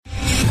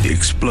The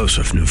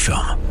explosive new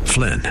film,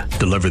 Flynn,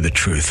 deliver the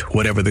truth,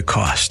 whatever the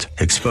cost,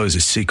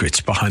 exposes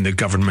secrets behind the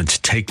government's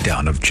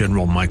takedown of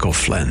General Michael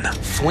Flynn.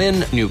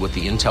 Flynn knew what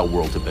the intel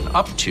world had been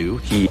up to.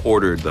 He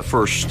ordered the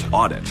first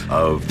audit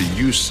of the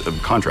use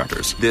of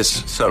contractors.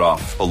 This set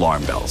off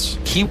alarm bells.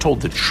 He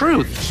told the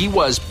truth. He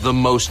was the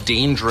most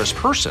dangerous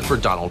person for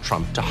Donald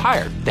Trump to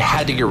hire. They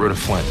had to get rid of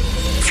Flynn.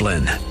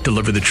 Flynn,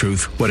 deliver the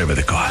truth, whatever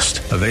the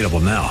cost. Available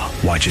now.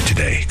 Watch it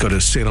today. Go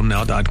to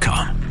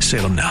salemnow.com.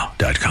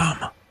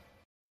 salemnow.com.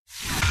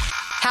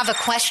 Have a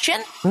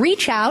question?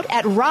 Reach out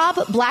at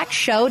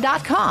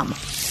robblackshow.com.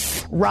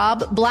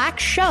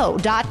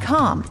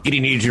 robblackshow.com.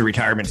 Getting you to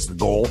retirement is the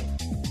goal.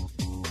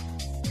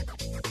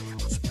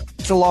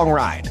 It's a long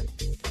ride.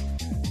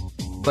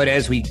 But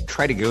as we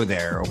try to go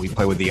there, we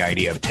play with the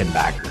idea of 10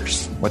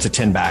 baggers. What's a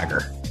 10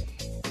 bagger?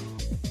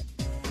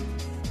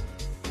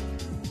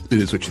 It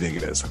is what you think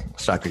it is.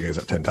 Stock that goes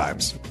up 10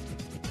 times.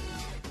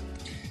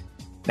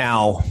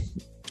 Now,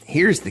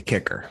 here's the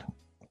kicker.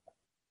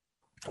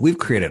 We've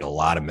created a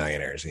lot of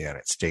millionaires in the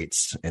United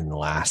States in the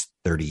last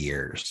 30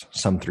 years,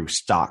 some through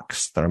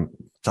stocks, some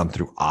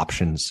through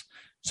options,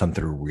 some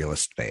through real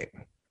estate.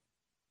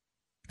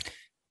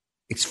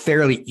 It's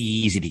fairly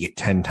easy to get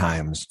 10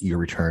 times your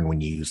return when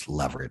you use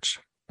leverage,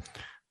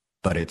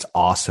 but it's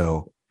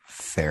also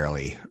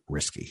fairly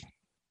risky.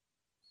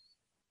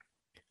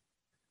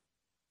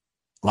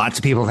 Lots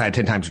of people have had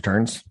 10 times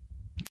returns,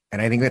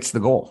 and I think that's the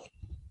goal.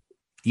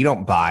 You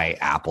don't buy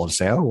Apple and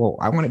say, oh, well,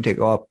 I want it to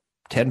go up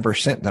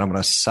 10%, then I'm going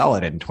to sell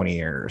it in 20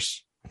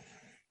 years.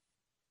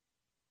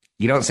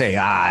 You don't say,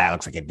 that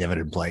looks like a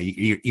dividend play.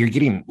 You're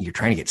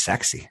trying to get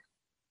sexy.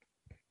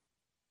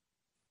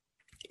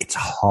 It's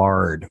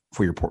hard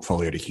for your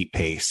portfolio to keep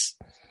pace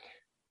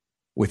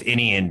with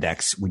any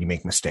index when you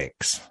make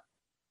mistakes.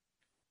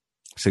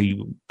 So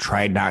you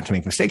try not to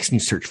make mistakes and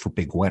you search for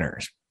big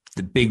winners.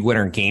 The big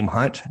winner game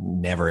hunt,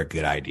 never a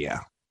good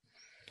idea.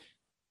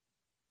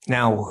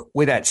 Now,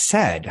 with that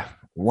said,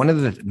 one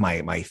of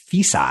my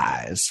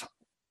theses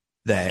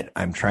that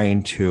I'm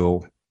trying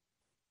to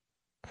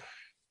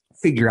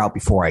figure out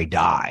before I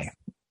die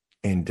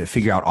and to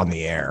figure out on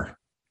the air.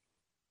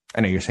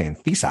 I know you're saying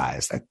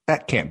theses.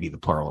 That can't be the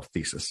plural of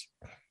thesis.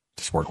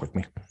 Just work with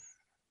me.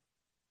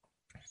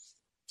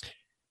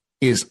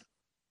 Is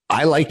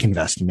I like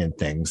investing in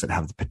things that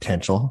have the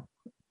potential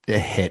to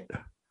hit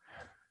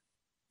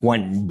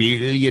 1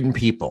 billion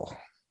people.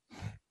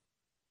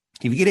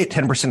 If you get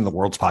 10% of the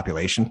world's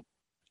population,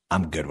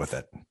 I'm good with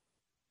it.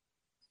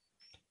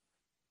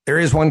 There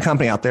is one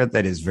company out there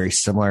that is very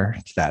similar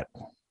to that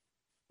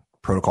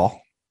protocol.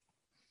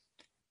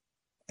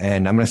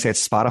 And I'm going to say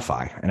it's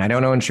Spotify. And I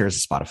don't own shares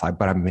of Spotify,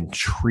 but I'm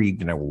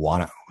intrigued and I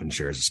want to own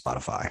shares of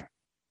Spotify.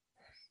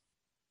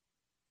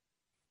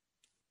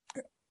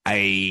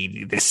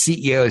 The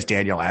CEO is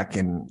Daniel Ek,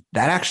 and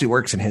that actually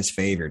works in his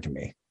favor to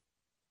me.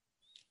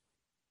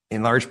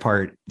 In large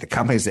part, the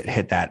companies that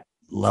hit that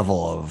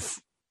level of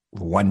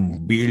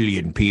 1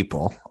 billion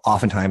people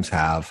oftentimes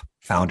have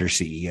founder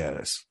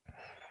CEOs,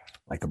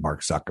 like a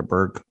Mark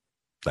Zuckerberg,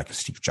 like a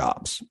Steve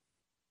Jobs.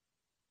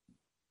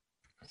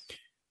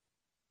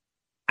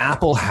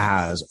 Apple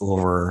has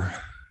over,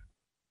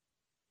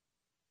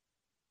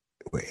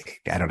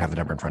 I don't have the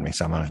number in front of me,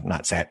 so I'm going to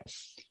not say it.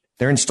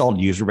 Their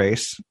installed user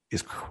base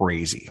is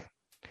crazy.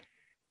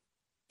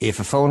 If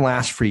a phone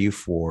lasts for you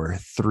for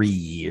 3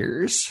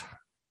 years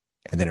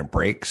and then it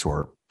breaks,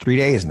 or 3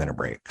 days and then it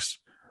breaks,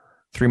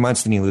 3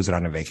 months, then you lose it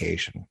on a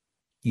vacation,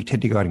 you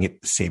tend to go out and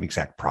get the same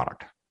exact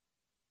product.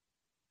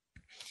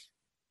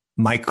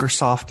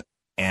 Microsoft,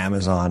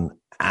 Amazon,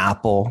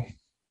 Apple,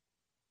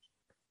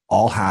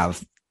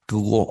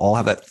 Google all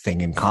have that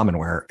thing in common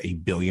where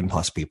 1 billion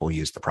plus people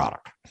use the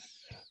product.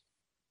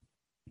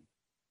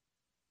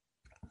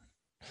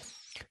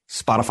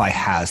 Spotify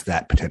has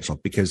that potential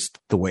because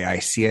the way I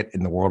see it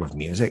in the world of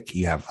music,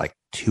 you have like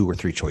 2 or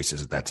 3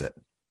 choices. That's it.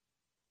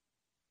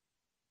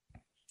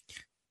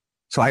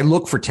 So I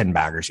look for 10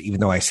 baggers, even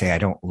though I say I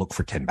don't look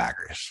for 10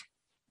 baggers.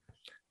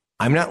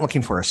 I'm not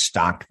looking for a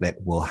stock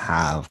that will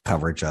have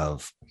coverage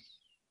of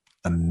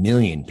 1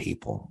 million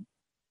people.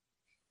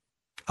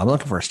 I'm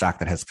looking for a stock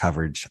that has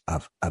coverage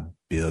of 1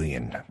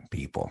 billion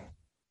people.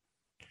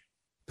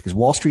 Because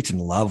Wall Street's in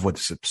love with a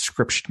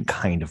subscription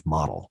kind of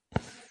model.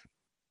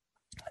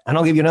 And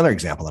I'll give you another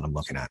example that I'm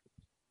looking at.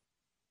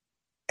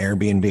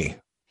 Airbnb.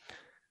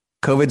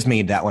 COVID's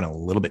made that one a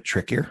little bit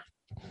trickier.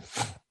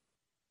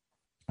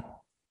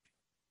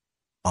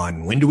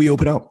 On when do we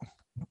open up?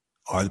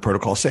 Are the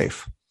protocols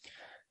safe?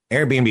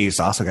 Airbnb has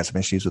also got some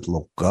issues with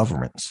local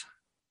governments,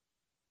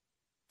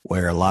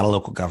 where a lot of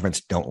local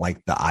governments don't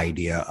like the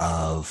idea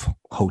of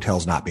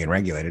hotels not being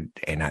regulated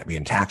and not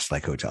being taxed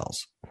like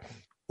hotels.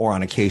 Or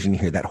on occasion, you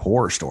hear that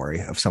horror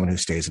story of someone who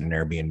stays in an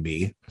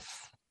Airbnb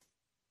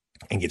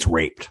and gets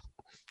raped,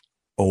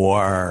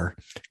 or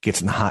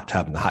gets in the hot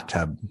tub and the hot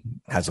tub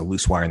has a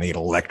loose wire and they get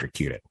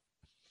electrocuted.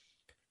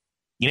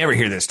 You never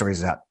hear those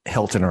stories about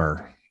Hilton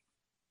or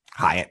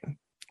Hyatt.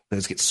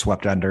 Those get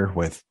swept under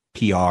with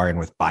PR and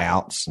with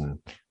buyouts and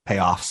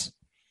payoffs.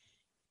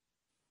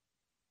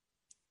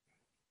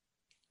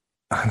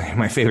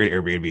 My favorite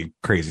Airbnb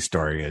crazy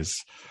story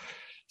is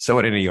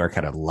someone in New York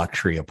had a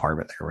luxury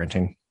apartment they were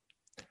renting,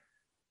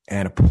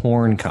 and a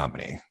porn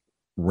company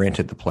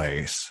rented the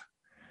place,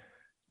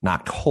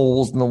 knocked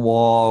holes in the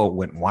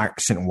wall,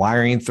 sent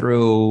wiring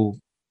through,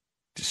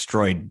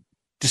 destroyed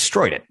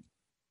it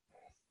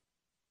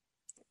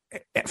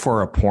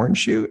for a porn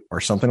shoot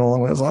or something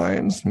along those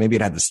lines. Maybe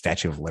it had the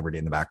Statue of Liberty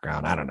in the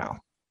background. I don't know.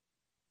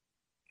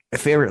 My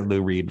favorite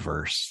Lou Reed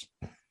verse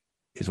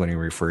is when he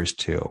refers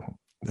to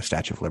the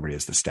Statue of Liberty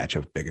as the statue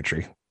of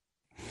bigotry.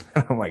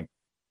 I'm like,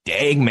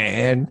 dang,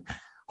 man,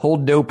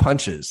 hold no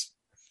punches.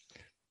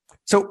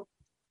 So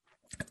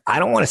I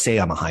don't want to say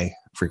I'm a high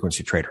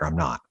frequency trader. I'm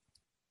not.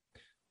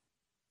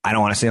 I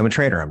don't want to say I'm a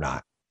trader. I'm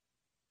not.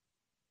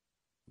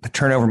 The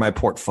turnover in my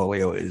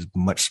portfolio is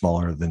much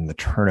smaller than the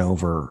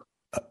turnover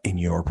in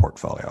your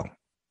portfolio.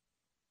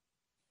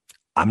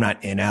 I'm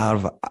not in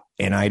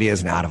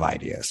ideas and out of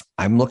ideas.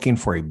 I'm looking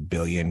for 1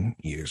 billion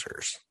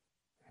users.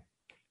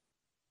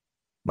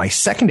 My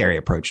secondary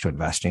approach to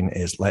investing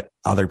is let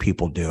other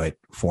people do it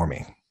for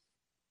me.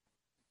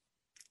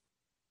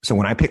 So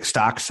when I pick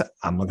stocks,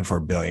 I'm looking for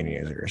 1 billion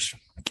users,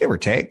 give or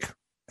take.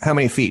 How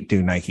many feet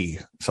do Nike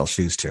sell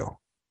shoes to?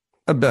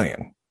 1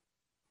 billion.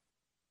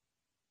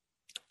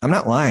 I'm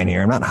not lying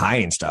here. I'm not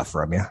hiding stuff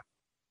from you.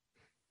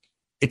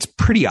 It's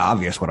pretty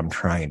obvious what I'm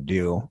trying to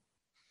do.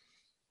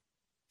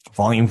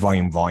 Volume,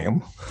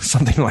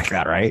 something like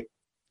that, right?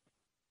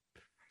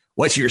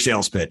 What's your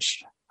sales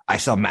pitch? I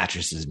sell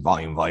mattresses in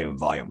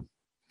volume.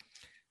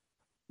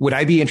 Would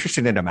I be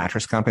interested in a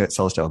mattress company that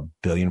sells to 1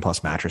 billion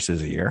plus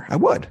mattresses a year? I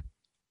would.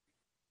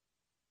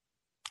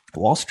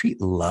 Wall Street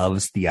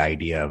loves the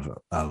idea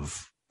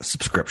of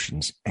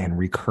subscriptions and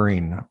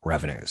recurring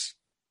revenues.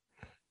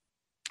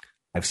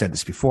 I've said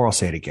this before. I'll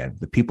say it again.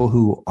 The people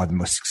who are the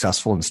most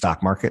successful in the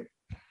stock market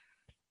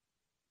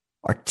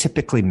are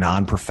typically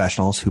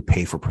non-professionals who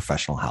pay for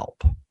professional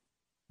help.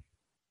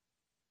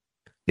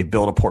 They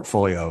build a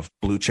portfolio of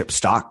blue chip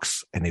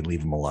stocks and they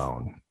leave them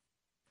alone.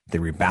 They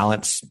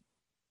rebalance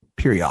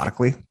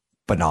periodically,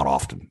 but not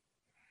often.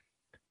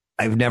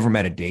 I've never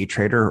met a day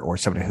trader or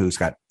someone who's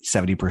got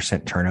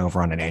 70%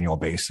 turnover on an annual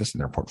basis in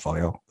their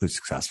portfolio who's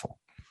successful.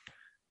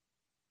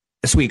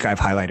 This week, I've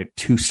highlighted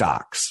 2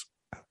 stocks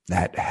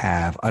that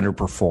have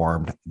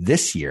underperformed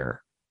this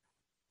year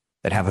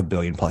that have 1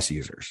 billion plus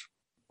users.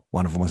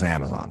 One of them was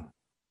Amazon.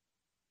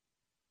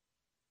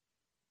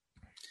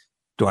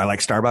 Do I like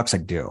Starbucks? I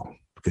do,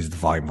 because of the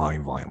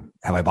volume.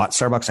 Have I bought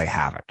Starbucks? I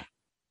haven't.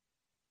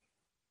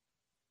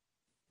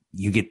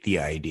 You get the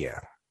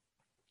idea.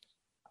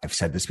 I've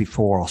said this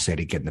before. I'll say it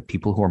again. The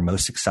people who are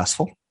most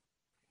successful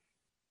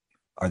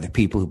are the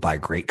people who buy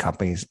great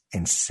companies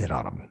and sit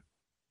on them.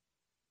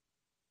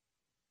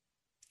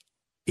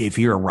 If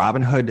you're a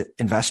Robinhood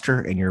investor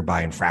and you're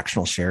buying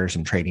fractional shares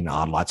and trading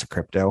odd lots of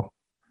crypto,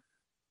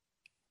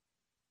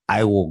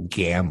 I will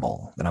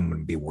gamble that I'm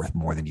going to be worth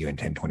more than you in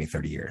 10, 20,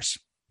 30 years.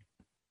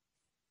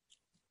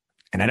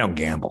 And I don't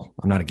gamble.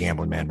 I'm not a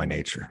gambling man by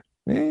nature.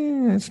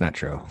 It's not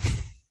true.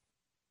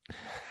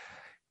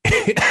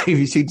 If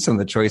you've seen some of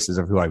the choices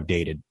of who I've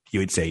dated, you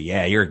would say,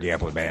 yeah, you're a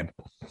gambling man.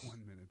 1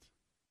 minute.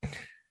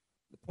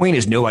 The point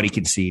is nobody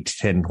can see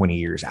 10, 20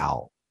 years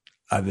out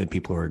other than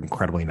people who are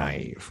incredibly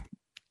naive.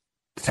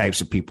 The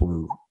types of people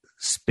who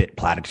spit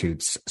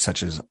platitudes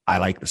such as, I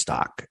like the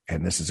stock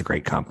and this is a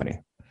great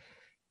company.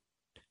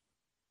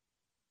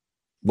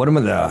 One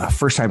of the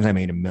first times I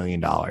made $1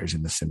 million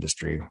in this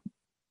industry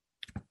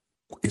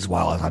is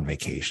while I was on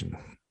vacation.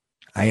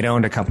 I had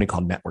owned a company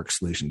called Network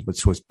Solutions,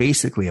 which was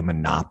basically a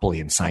monopoly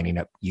in signing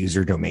up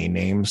user domain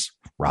names,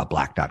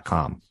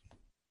 robblack.com,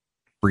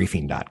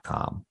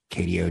 briefing.com,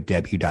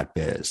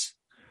 kdow.biz.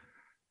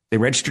 They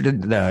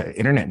registered the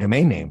internet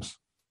domain names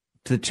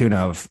to the tune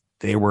of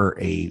they were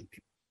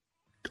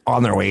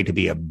on their way to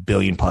be 1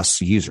 billion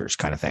plus users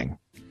kind of thing.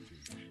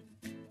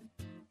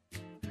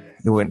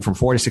 It went from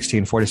 4 to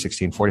 16, 4 to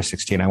 16, 4 to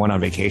 16. I went on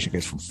vacation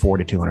because from 4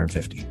 to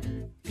 250.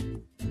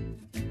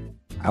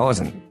 I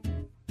wasn't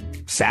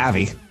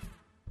savvy.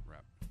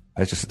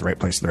 I was just at the right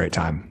place at the right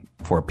time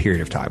for a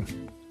period of time.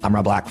 I'm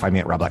Rob Black. Find me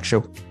at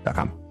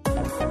robblackshow.com.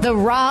 The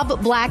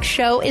Rob Black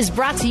Show is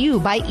brought to you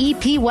by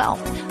EP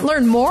Wealth.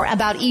 Learn more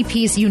about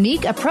EP's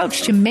unique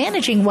approach to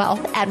managing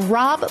wealth at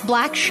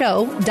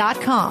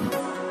robblackshow.com.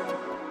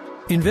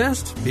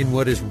 Invest in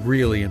what is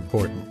really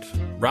important.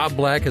 Rob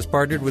Black has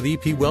partnered with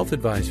EP Wealth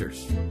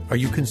Advisors. Are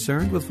you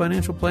concerned with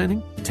financial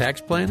planning,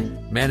 tax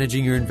planning,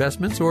 managing your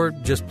investments, or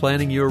just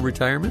planning your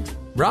retirement?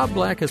 Rob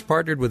Black has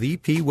partnered with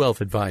EP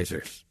Wealth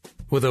Advisors.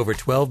 With over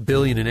 $12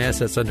 billion in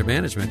assets under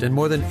management and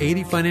more than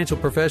 80 financial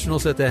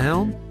professionals at the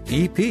helm,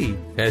 EP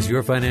has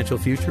your financial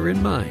future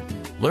in mind.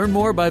 Learn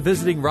more by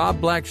visiting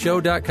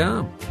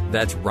robblackshow.com.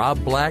 That's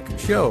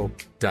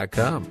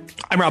robblackshow.com.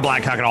 I'm Rob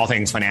Black, talking all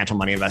things financial,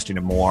 money, investing,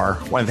 and more.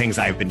 One of the things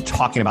I've been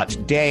talking about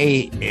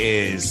today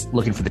is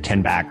looking for the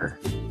 10-bagger.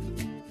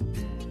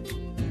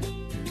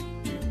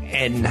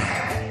 And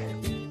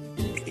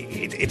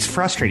it's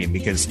frustrating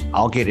because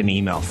I'll get an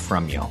email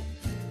from you.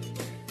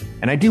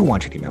 And I do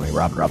want you to email me,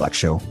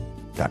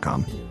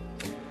 rob@robblackshow.com.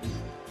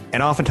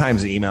 And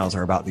oftentimes the emails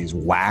are about these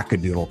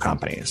wackadoodle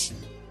companies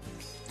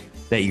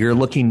that you're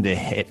looking to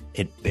hit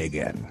it big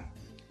in.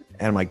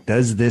 And I'm like,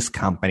 does this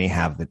company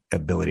have the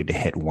ability to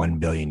hit 1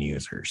 billion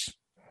users?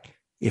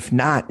 If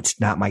not, it's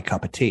not my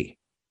cup of tea.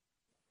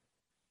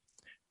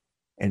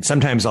 And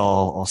sometimes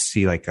I'll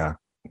see like a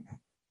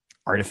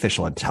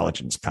artificial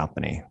intelligence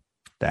company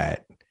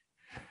that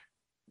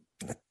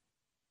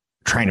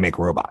trying to make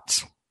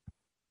robots.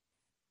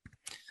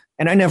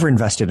 And I never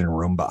invested in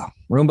Roomba.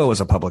 Roomba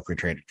was a publicly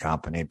traded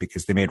company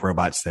because they made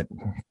robots that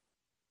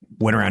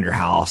went around your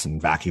house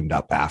and vacuumed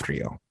up after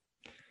you.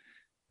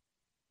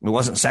 It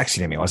wasn't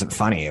sexy to me. It wasn't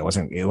funny. It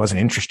wasn't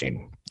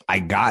interesting. I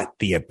got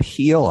the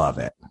appeal of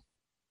it,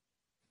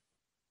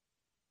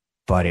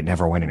 but it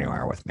never went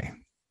anywhere with me.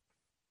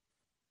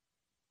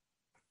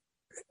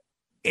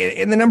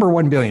 And the number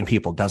 1 billion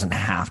people doesn't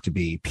have to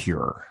be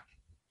pure.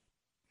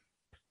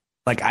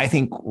 Like, I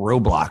think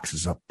Roblox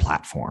is a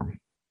platform.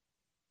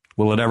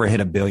 Will it ever hit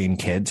 1 billion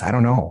kids? I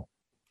don't know.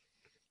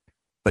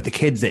 But the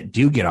kids that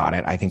do get on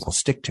it, I think will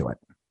stick to it.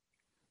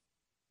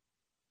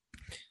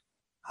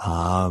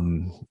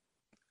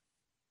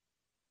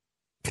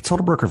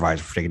 Consult a broker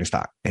advisor for taking a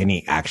stock,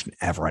 any action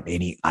ever on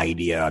any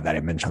idea that I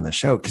mentioned on the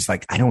show. Because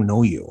like, I don't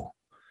know you.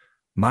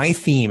 My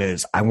theme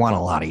is I want a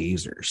lot of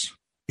users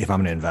if I'm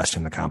going to invest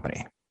in the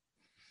company.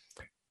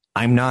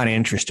 I'm not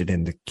interested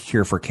in the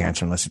cure for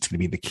cancer unless it's going to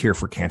be the cure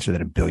for cancer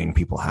that 1 billion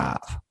people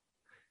have.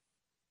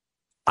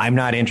 I'm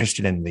not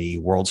interested in the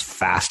world's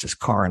fastest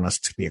car unless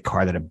it's going to be a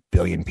car that 1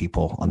 billion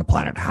people on the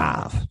planet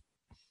have.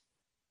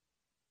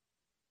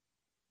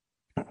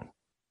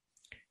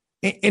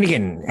 And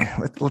again,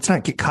 let's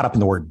not get caught up in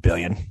the word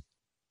billion.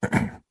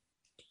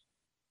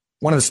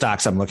 One of the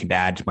stocks I'm looking to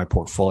add to my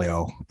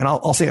portfolio, and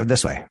I'll say it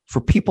this way, for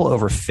people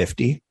over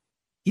 50,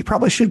 you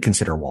probably should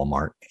consider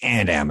Walmart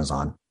and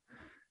Amazon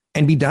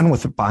and be done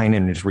with buying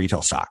in its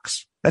retail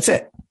stocks. That's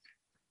it.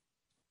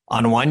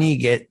 On one, you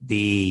get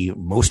the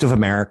most of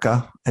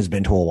America has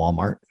been to a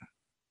Walmart,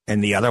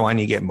 and the other one,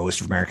 you get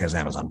most of America has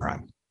Amazon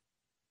Prime.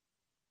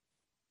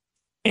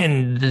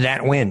 And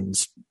that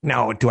wins.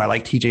 Now, do I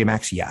like TJ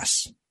Maxx?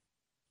 Yes.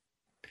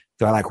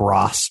 Do I like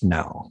Ross?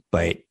 No.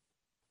 But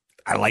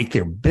I like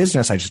their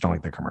business. I just don't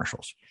like their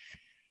commercials.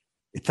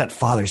 It's that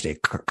Father's Day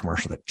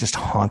commercial that just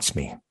haunts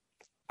me.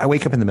 I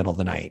wake up in the middle of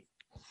the night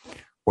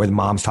where the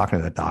mom's talking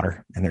to the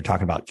daughter and they're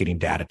talking about getting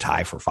dad a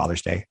tie for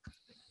Father's Day.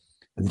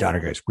 And the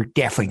daughter goes, "We're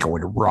definitely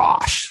going to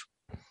Ross."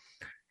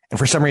 And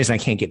for some reason, I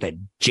can't get that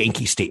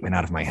janky statement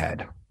out of my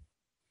head.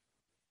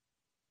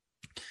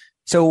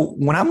 So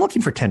when I'm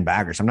looking for 10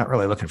 baggers, I'm not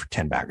really looking for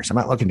 10 baggers. I'm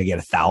not looking to get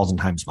 1,000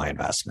 times my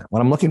investment.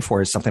 What I'm looking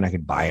for is something I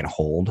can buy and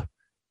hold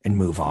and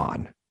move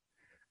on.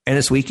 And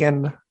this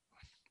weekend,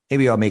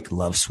 maybe I'll make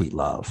love, sweet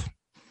love.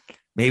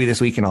 Maybe this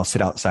weekend I'll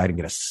sit outside and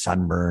get a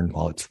sunburn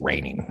while it's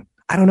raining.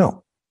 I don't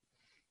know.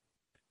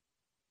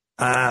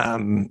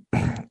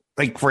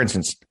 Like, for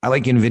instance, I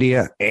like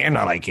NVIDIA and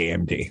I like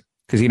AMD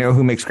because you know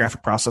who makes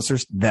graphic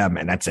processors? Them,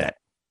 and that's it.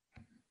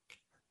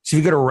 So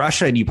if you go to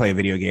Russia and you play a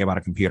video game on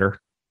a computer,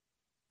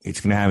 it's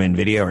going to have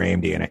NVIDIA or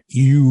AMD in it.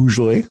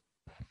 Usually,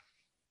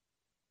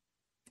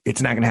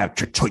 it's not going to have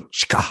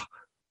Choichka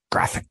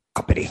graphic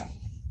company. I'm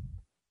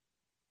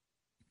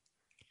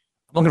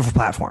looking for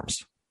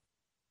platforms.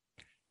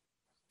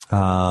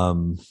 Car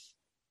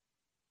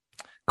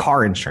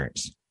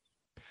insurance.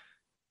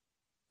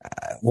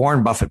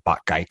 Warren Buffett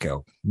bought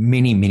Geico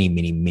many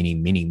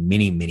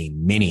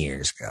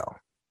years ago.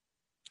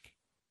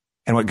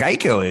 And what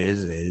Geico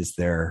is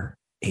they're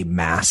a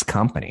mass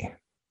company.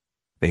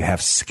 They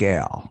have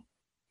scale.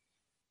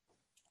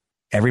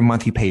 Every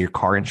month you pay your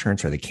car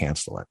insurance or they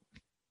cancel it.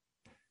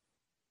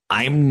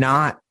 I'm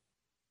not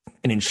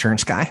an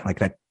insurance guy like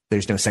that.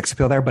 There's no sex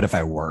appeal there, but if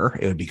I were,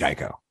 it would be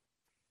Geico.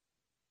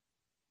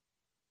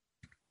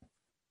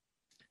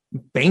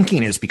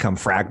 Banking has become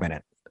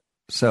fragmented.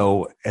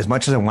 So as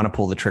much as I want to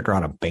pull the trigger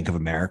on a Bank of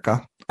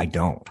America, I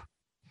don't.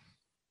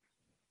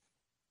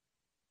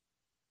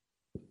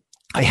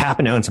 I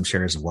happen to own some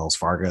shares of Wells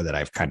Fargo that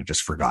I've kind of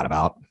just forgot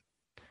about.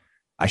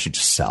 I should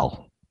just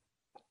sell.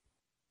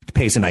 It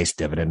pays a nice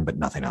dividend, but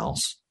nothing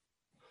else.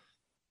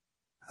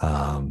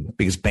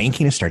 Because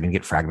banking is starting to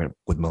get fragmented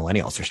with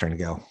millennials. They're starting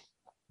to go,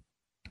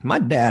 my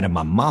dad and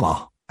my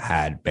mama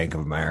had Bank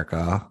of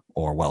America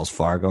or Wells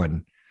Fargo,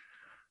 and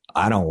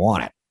I don't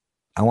want it.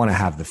 I want to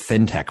have the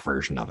fintech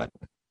version of it.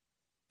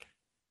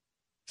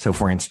 So,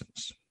 for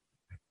instance,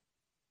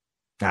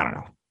 I don't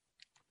know.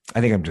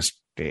 I think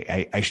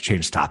I should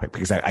change the topic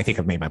because I think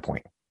I've made my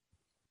point.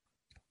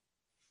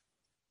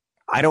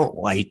 I don't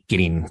like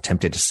getting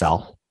tempted to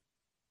sell.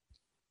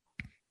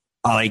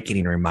 I like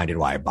getting reminded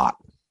why I bought.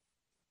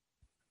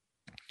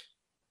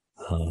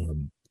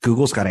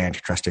 Google's got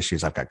antitrust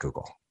issues. I've got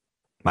Google.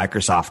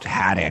 Microsoft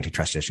had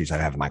antitrust issues. I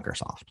have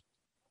Microsoft.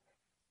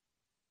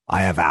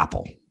 I have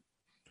Apple.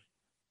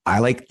 I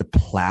like the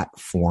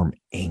platform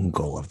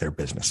angle of their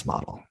business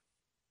model.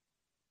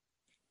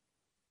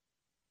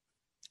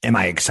 Am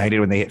I excited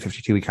when they hit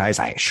 52-week highs?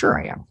 Sure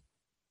I am.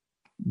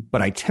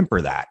 But I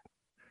temper that.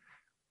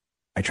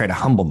 I try to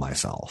humble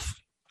myself.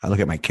 I look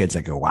at my kids.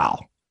 I go, wow,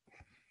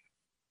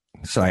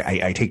 So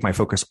I take my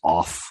focus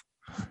off.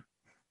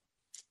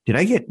 Did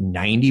I get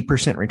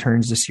 90%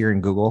 returns this year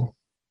in Google?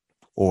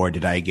 Or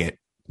did I get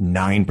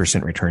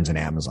 9% returns in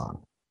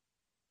Amazon?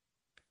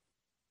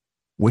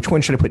 Which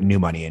one should I put new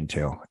money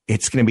into?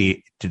 It's going to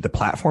be, did the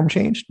platform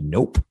change?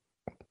 Nope.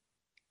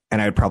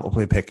 And I would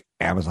probably pick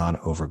Amazon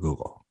over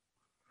Google.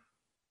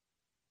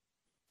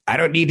 I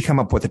don't need to come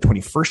up with a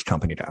 21st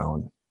company to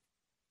own.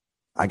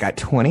 I got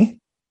 20.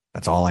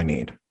 That's all I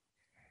need.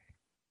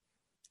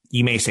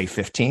 You may say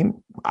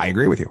 15. I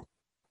agree with you.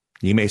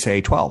 You may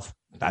say 12.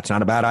 That's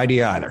not a bad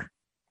idea either.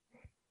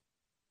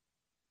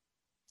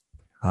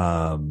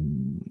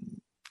 And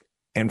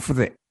for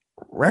the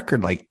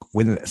record, like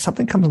when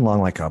something comes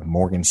along like a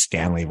Morgan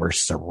Stanley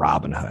versus a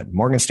Robinhood,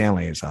 Morgan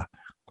Stanley is a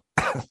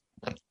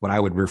what I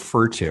would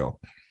refer to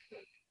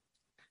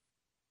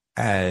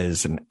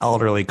as an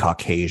elderly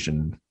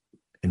Caucasian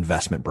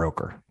investment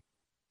broker.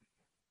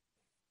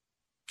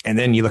 And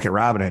then you look at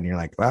Robinhood and you're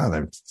like, wow,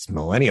 it's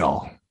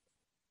millennial.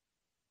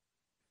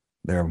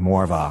 They're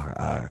more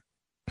of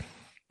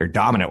they're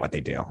dominant at what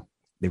they do.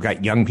 They've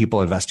got young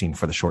people investing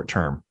for the short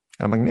term.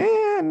 And I'm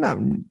like,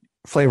 no,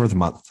 flavor of the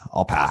month.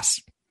 I'll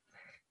pass.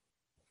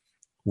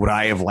 Would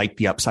I have liked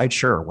the upside?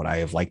 Sure. Would I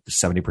have liked the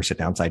 70%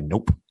 downside?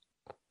 Nope.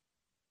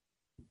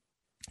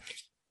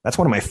 That's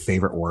one of my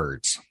favorite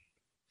words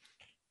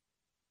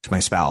to my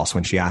spouse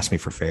when she asks me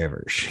for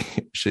favors.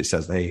 She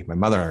says, hey, my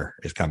mother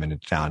is coming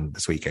into town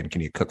this weekend.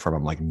 Can you cook for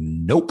them? I'm like,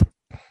 nope.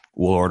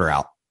 We'll order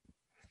out.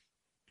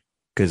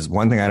 Because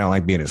one thing I don't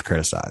like being is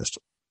criticized.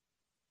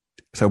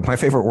 So my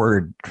favorite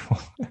word,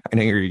 I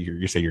know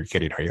you say you're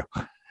kidding, are you?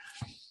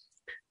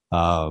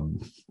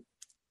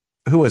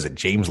 Who was it?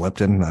 James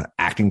Lipton, the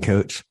acting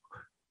coach.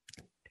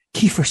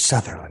 Kiefer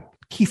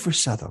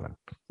Sutherland.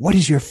 What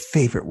is your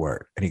favorite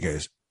word? And he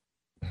goes,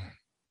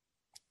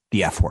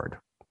 the F word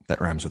that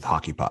rhymes with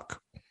hockey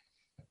puck.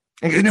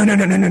 And he goes,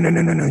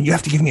 no. You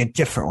have to give me a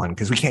different one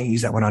because we can't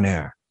use that one on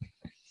air.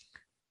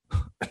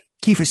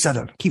 Kiefer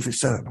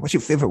Sutherland. What's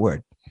your favorite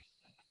word?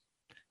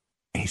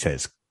 And he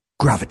says,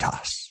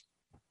 gravitas.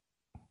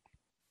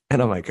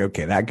 And I'm like,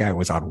 okay, that guy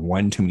was on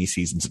one too many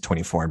seasons of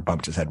 24 and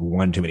bumped his head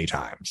one too many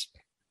times.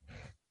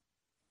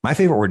 My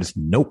favorite word is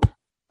nope.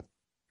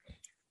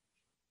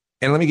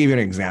 And let me give you an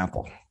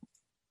example.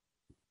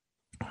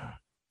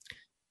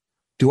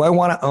 Do I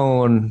want to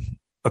own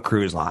a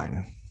cruise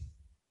line?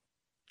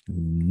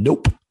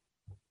 Nope.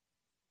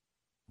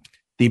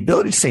 The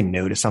ability to say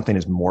no to something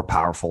is more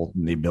powerful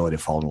than the ability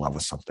to fall in love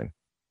with something.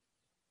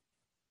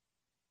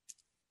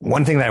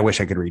 One thing that I wish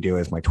I could redo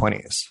is my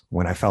 20s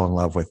when I fell in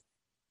love with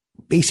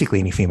basically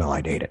any female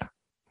I dated.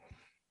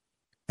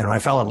 And when I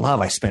fell in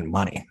love, I spent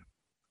money.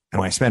 And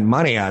when I spent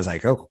money, I was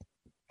like, oh,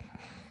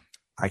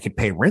 I could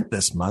pay rent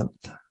this month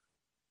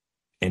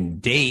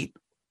and date,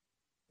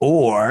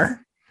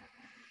 or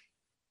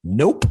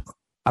nope,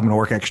 I'm going to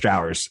work extra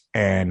hours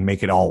and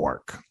make it all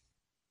work.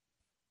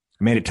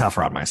 I made it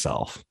tougher on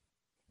myself.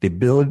 The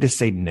ability to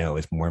say no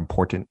is more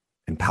important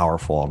and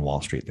powerful on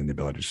Wall Street than the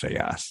ability to say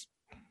yes.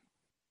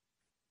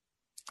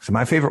 So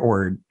my favorite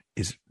word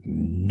is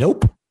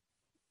nope.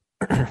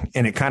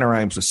 And it kind of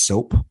rhymes with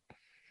soap.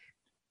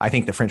 I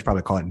think the French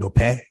probably call it nope,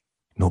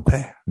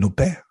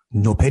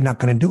 not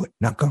going to do it.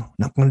 Not going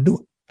to do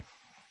it.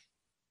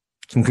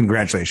 Some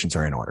congratulations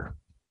are in order.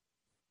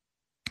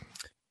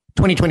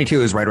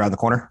 2022 is right around the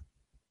corner.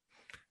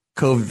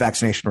 COVID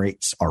vaccination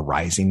rates are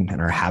rising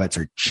and our habits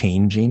are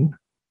changing.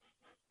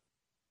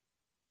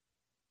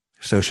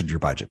 So should your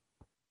budget.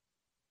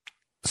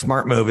 The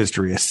smart move is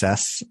to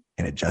reassess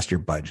and adjust your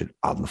budget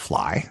on the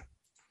fly.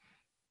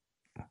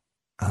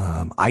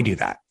 I do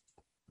that.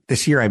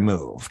 This year I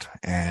moved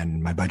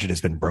and my budget has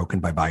been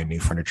broken by buying new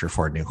furniture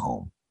for a new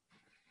home.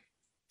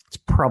 It's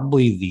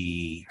probably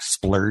the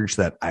splurge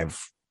that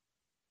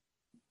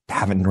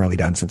haven't really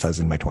done since I was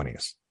in my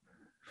 20s.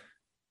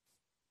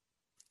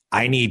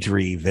 I need to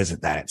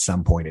revisit that at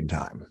some point in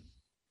time.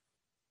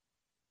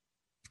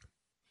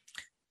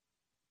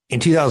 In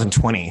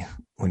 2020,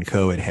 when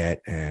COVID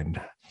hit and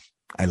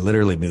I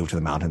literally moved to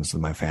the mountains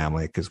with my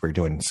family because we're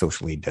doing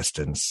socially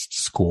distanced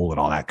school and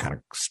all that kind of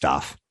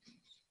stuff.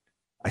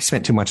 I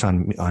spent too much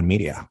on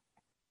media.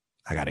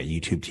 I got a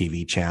YouTube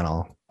TV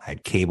channel. I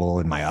had cable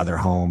in my other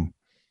home.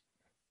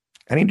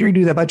 I need to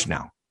redo that budget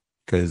now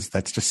because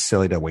that's just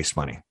silly to waste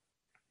money.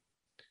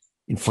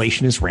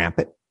 Inflation is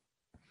rampant,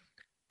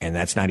 and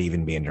that's not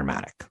even being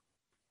dramatic.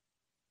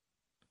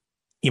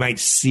 You might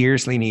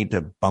seriously need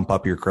to bump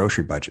up your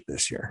grocery budget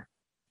this year.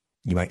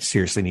 You might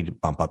seriously need to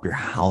bump up your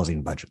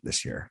housing budget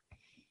this year.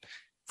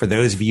 For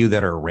those of you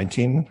that are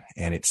renting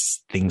and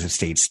things have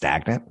stayed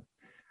stagnant,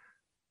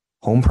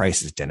 home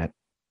prices didn't,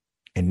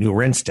 and new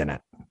rents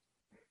didn't.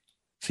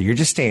 So you're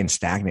just staying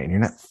stagnant and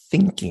you're not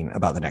thinking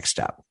about the next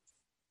step.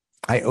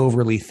 I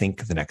overly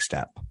think the next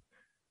step.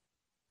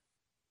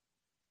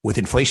 With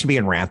inflation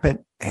being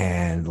rampant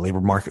and the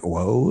labor market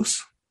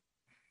woes,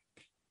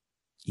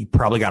 you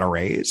probably got a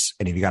raise.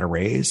 And if you got a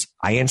raise,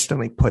 I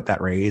instantly put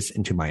that raise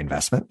into my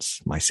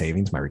investments, my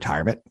savings, my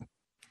retirement.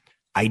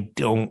 I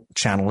don't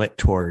channel it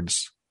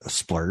towards a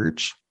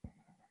splurge.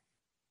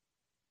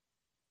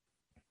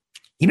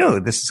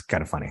 This is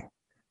kind of funny.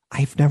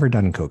 I've never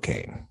done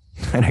cocaine.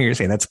 I know you're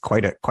saying that's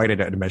quite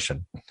an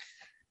admission.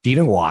 Do you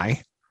know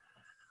why?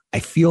 I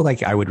feel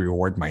like I would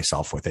reward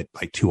myself with it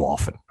like too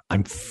often.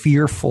 I'm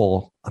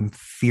fearful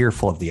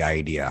of the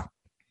idea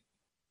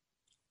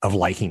of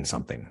liking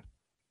something.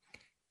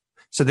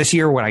 So this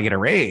year when I get a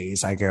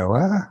raise, I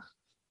go,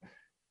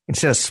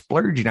 instead of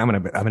splurging, I'm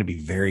going to be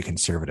very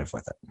conservative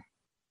with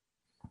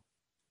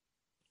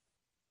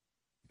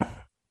it.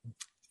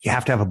 You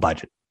have to have a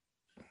budget.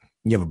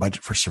 You have a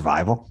budget for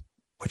survival,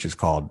 which is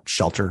called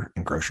shelter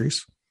and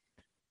groceries.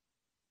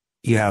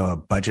 You have a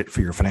budget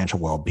for your financial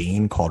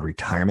well-being called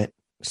retirement,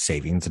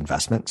 savings,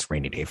 investments,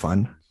 rainy day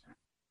fund.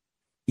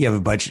 You have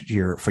a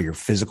budget for your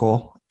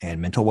physical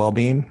and mental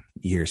well-being.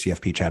 You hear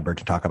CFP Chad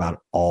Burton talk about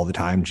all the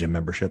time, gym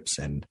memberships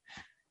and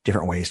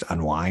different ways to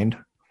unwind.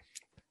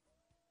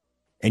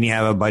 And you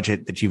have a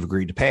budget that you've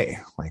agreed to pay,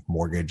 like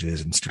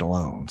mortgages and student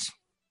loans.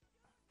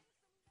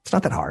 It's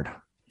not that hard.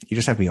 You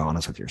just have to be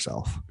honest with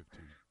yourself.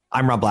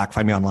 I'm Rob Black.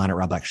 Find me online at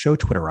Rob Black Show,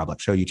 Twitter, Rob Black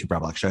Show, YouTube,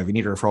 Rob Black Show. If you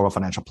need a referral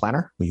financial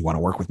planner or you want to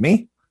work with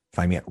me,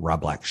 find me at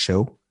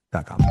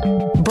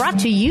robblackshow.com. Brought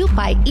to you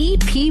by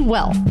EP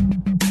Wealth.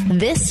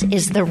 This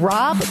is the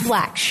Rob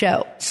Black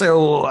Show.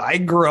 So I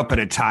grew up at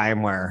a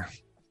time where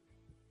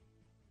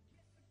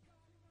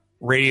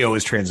radio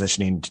was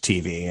transitioning to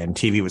TV and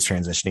TV was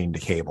transitioning to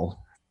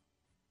cable.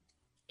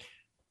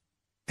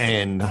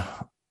 And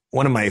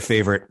one of my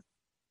favorite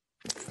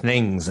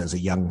things as a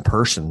young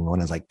person when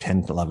I was like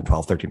 10, 11,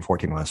 12, 13,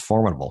 14, when I was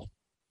formidable,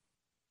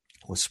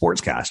 was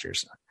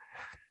sportscasters.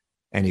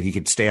 And if you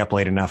could stay up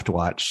late enough to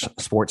watch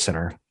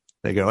SportsCenter,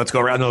 they go, let's go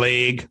around the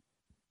league.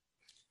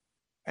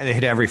 And they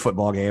hit every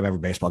football game, every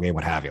baseball game,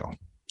 what have you.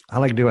 I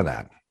like doing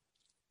that.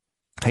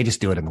 I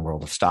just do it in the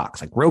world of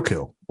stocks. Like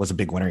Roku was a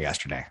big winner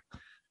yesterday.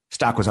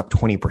 Stock was up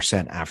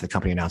 20% after the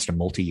company announced a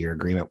multi-year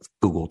agreement with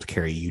Google to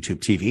carry YouTube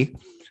TV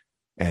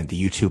and the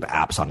YouTube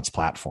apps on its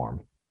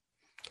platform.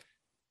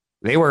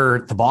 They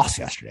were the boss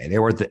yesterday. They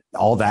were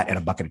all that and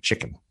a bucket of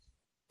chicken.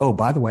 Oh,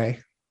 by the way,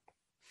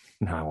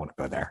 no, I won't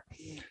go there.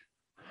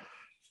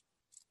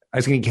 I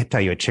was going to tell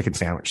you a chicken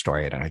sandwich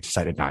story, and I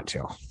decided not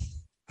to.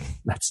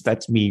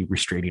 That's me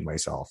restraining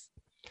myself.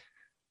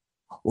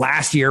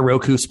 Last year,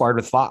 Roku sparred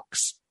with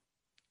Fox,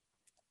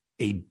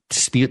 a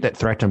dispute that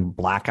threatened to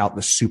black out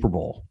the Super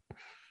Bowl.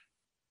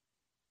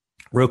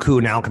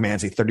 Roku now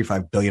commands a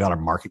 $35 billion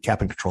market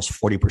cap and controls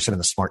 40% of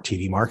the smart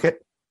TV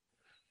market.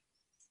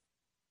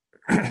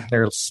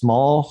 They're a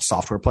small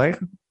software play,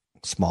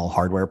 small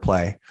hardware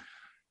play,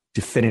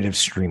 definitive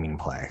streaming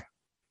play.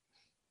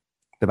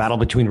 The battle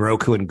between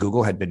Roku and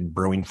Google had been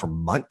brewing for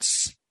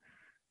months.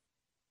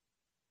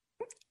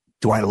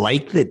 Do I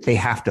like that they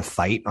have to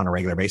fight on a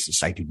regular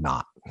basis? I do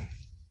not.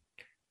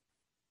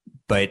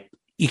 But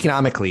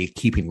economically,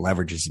 keeping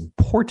leverage is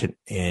important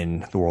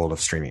in the world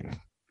of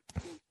streaming.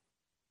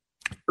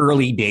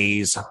 Early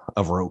days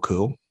of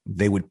Roku,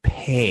 they would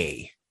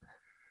pay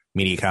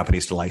media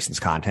companies to license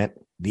content.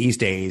 These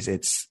days,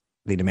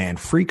 they demand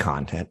free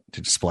content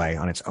to display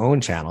on its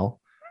own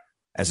channel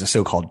as a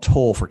so-called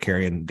toll for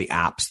carrying the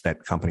apps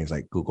that companies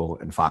like Google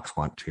and Fox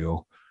want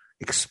to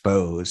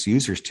expose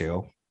users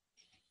to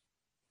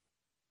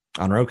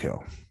on Roku.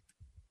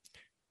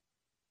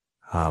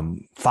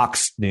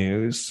 Fox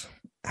News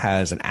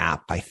has an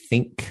app, I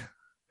think,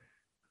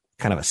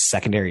 kind of a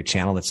secondary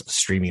channel that's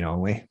streaming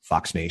only,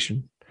 Fox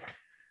Nation.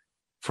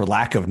 For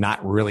lack of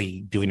not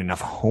really doing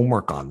enough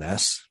homework on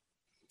this,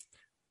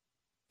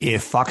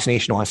 if Fox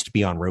Nation wants to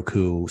be on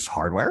Roku's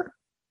hardware,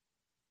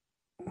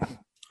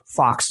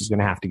 Fox is going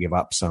to have to give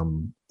up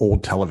some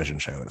old television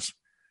shows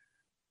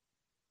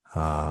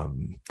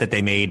that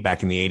they made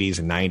back in the 80s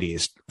and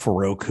 90s for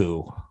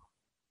Roku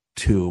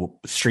to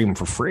stream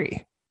for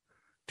free,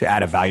 to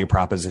add a value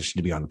proposition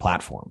to be on the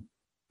platform.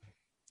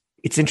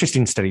 It's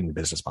interesting studying the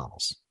business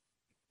models.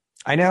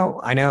 I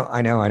know.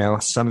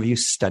 Some of you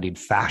studied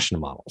fashion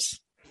models.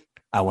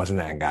 I wasn't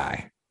that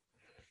guy.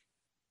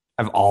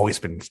 I've always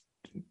been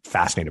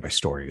fascinated by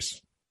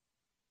stories.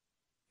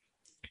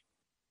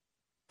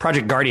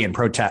 Project Guardian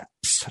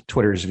protects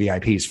Twitter's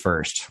VIPs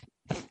first.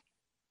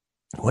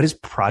 What is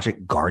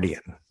Project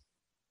Guardian?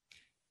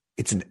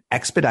 It's an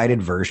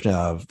expedited version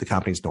of the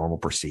company's normal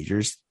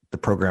procedures. The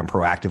program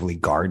proactively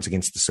guards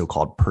against the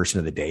so-called person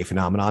of the day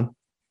phenomenon,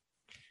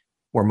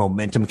 where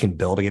momentum can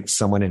build against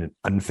someone in an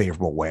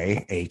unfavorable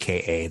way,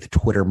 aka the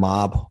Twitter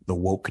mob, the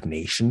woke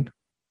nation.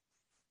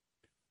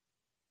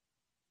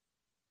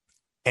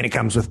 And it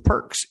comes with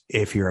perks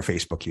if you're a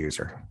Facebook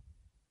user.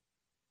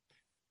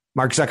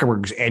 Mark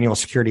Zuckerberg's annual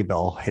security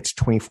bill hits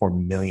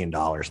 $24 million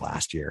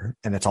last year,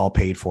 and that's all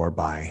paid for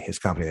by his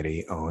company that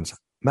he owns,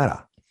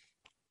 Meta,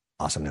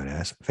 also known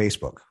as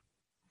Facebook.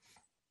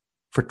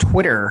 For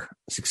Twitter,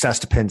 success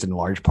depends in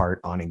large part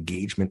on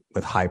engagement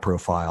with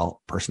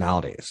high-profile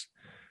personalities.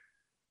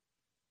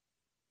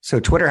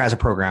 So Twitter has a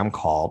program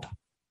called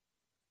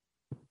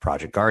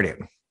Project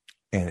Guardian.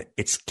 And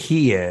its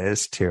key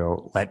is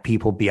to let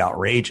people be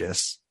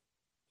outrageous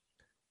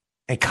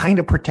and kind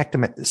of protect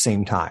them at the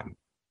same time.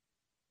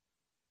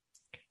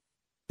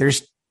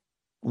 There's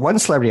one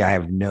celebrity I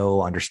have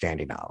no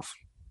understanding of.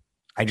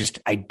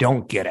 I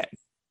don't get it.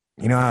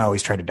 You know, I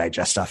always try to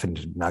digest stuff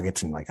into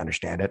nuggets and like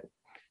understand it.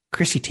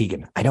 Chrissy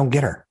Teigen, I don't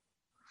get her.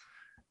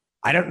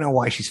 I don't know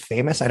why she's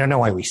famous. I don't know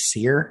why we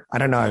see her. I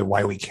don't know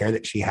why we care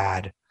that she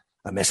had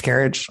a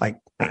miscarriage. Like,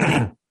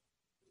 I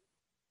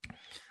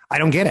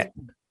don't get it.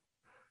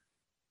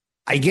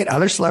 I get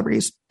other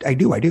celebrities. I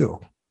do.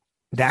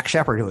 Dak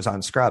Shepard, who was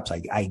on Scrubs,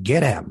 I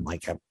get him.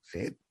 Like,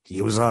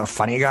 he was a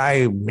funny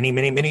guy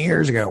many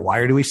years ago.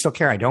 Why do we still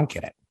care? I don't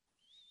get it.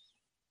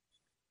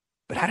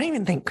 But I don't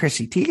even think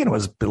Chrissy Teigen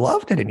was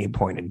beloved at any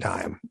point in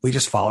time. We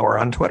just follow her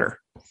on Twitter.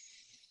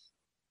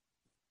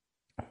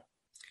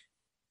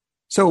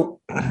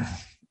 So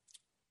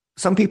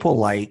some people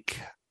like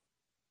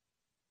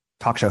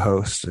talk show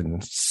hosts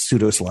and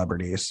pseudo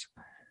celebrities.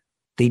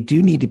 They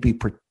do need to be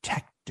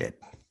protected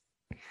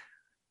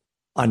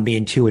on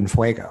being too en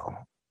fuego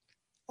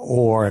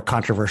or a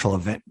controversial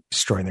event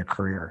destroying their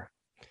career.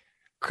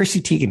 Chrissy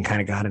Teigen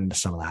kind of got into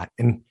some of that.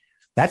 And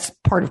that's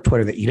part of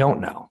Twitter that you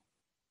don't know.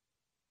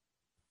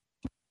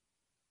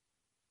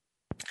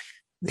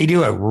 They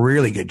do a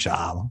really good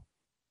job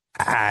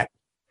at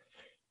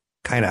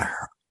kind of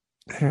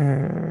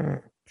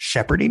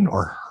shepherding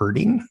or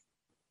herding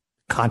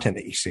content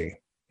that you see.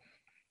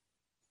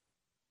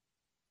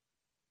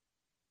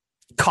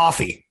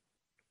 Coffee.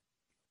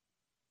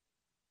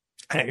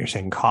 I know you're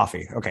saying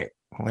coffee. Okay,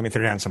 well, let me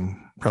throw down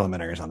some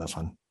preliminaries on this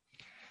one.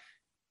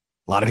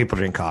 A lot of people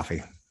drink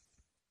coffee,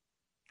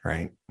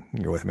 right?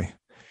 You're with me.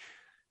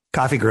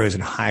 Coffee grows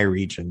in high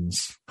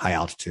regions, high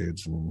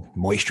altitudes, and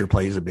moisture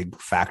plays a big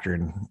factor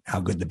in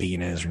how good the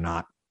bean is or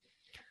not.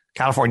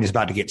 California is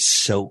about to get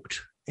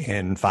soaked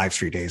in 5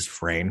 straight days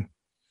of rain.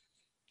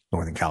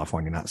 Northern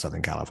California, not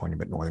Southern California,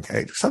 but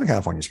Southern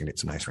California is going to get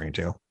some nice rain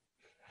too.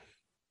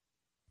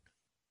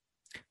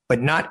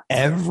 But not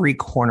every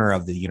corner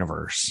of the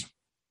universe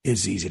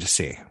is easy to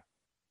see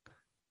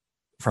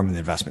from an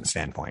investment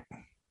standpoint.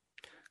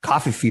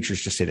 Coffee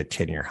futures just hit a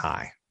 10-year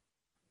high.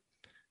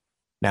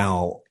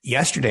 Now,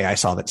 yesterday I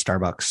saw that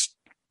Starbucks,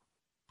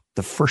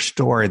 the first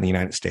store in the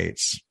United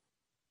States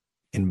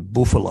in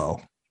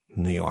Buffalo,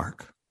 New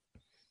York,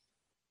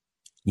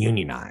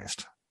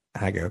 unionized.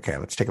 And I go, okay,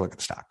 let's take a look at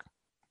the stock.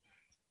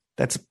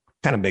 That's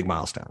kind of a big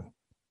milestone.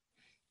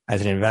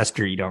 As an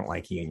investor, you don't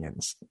like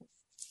unions.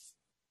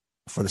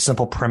 For the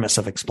simple premise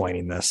of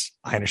explaining this,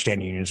 I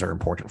understand unions are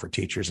important for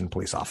teachers and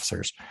police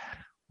officers,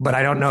 but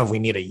I don't know if we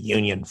need a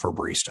union for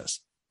baristas.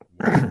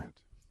 I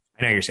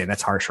know you're saying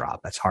that's harsh, Rob.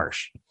 That's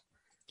harsh.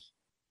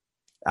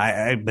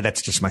 But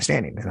that's just my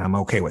standing, and I'm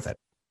okay with it.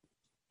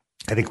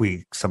 I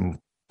think some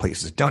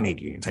places don't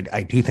need unions.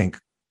 I do think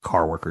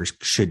car workers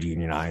should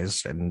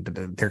unionize, and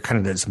they're kind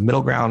of this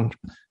middle ground.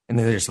 And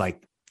then there's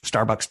like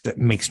Starbucks that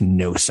makes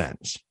no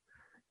sense.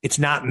 It's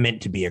not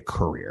meant to be a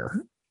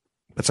career,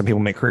 but some people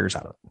make careers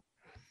out of it.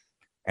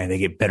 And they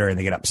get bitter and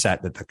they get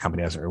upset that the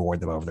company doesn't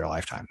reward them over their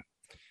lifetime.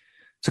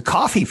 So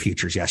coffee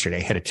futures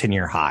yesterday hit a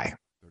 10-year high.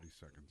 30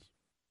 seconds.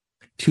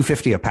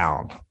 $2.50 a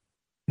pound,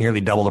 nearly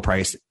double the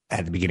price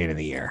at the beginning of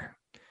the year.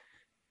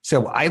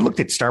 So I looked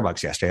at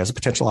Starbucks yesterday as a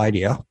potential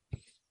idea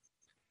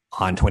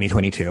on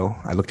 2022.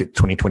 I looked at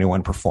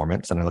 2021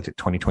 performance and I looked at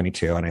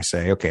 2022 and I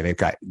say, okay, they've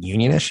got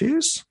union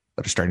issues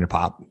that are starting to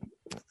pop.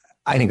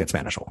 I think that's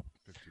manageable.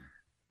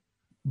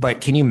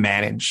 But can you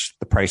manage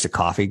the price of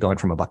coffee going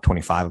from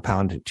 $1.25 a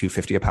pound to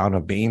 $2.50 a pound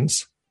of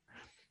beans?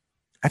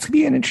 That's going to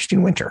be an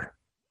interesting winter.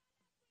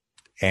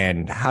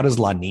 And how does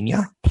La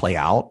Nina play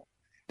out?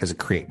 Does it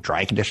create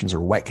dry conditions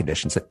or wet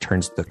conditions that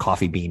turns the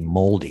coffee bean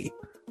moldy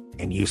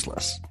and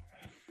useless?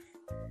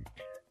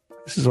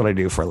 This is what I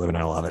do for a living.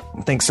 I love it.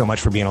 Thanks so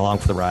much for being along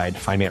for the ride.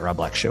 Find me at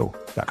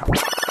robblackshow.com.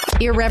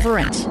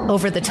 Irreverent,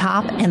 over the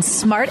top, and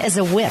smart as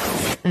a whip.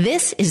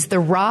 This is The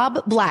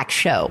Rob Black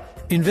Show.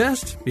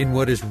 Invest in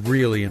what is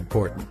really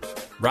important.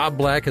 Rob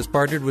Black has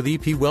partnered with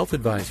EP Wealth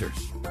Advisors.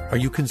 Are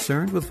you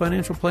concerned with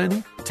financial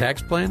planning,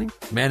 tax planning,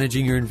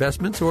 managing your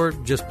investments, or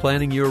just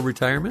planning your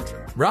retirement?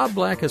 Rob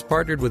Black has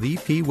partnered with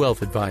EP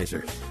Wealth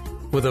Advisors.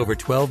 With over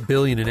 $12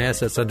 billion in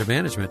assets under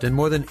management and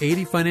more than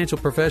 80 financial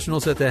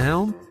professionals at the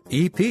helm,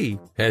 EP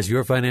has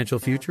your financial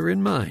future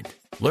in mind.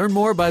 Learn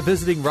more by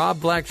visiting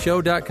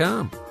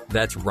robblackshow.com.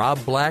 That's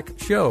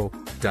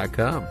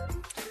robblackshow.com.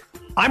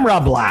 I'm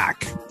Rob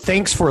Black.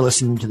 Thanks for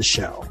listening to the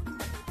show.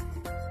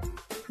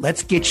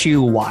 Let's get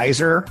you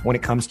wiser when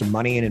it comes to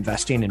money and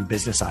investing and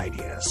business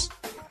ideas.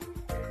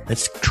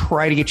 Let's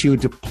try to get you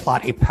to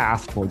plot a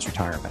path towards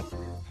retirement.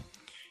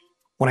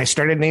 When I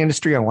started in the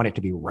industry, I wanted it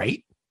to be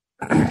right.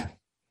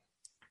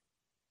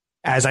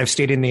 As I've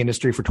stayed in the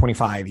industry for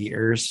 25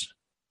 years,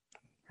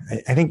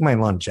 I think my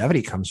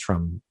longevity comes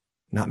from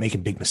not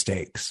making big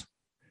mistakes.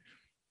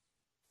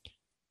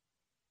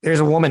 There's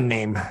a woman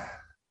named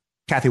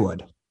Kathy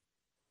Wood.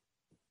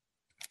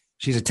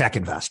 She's a tech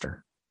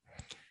investor.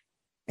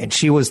 And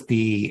she was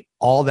the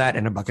all that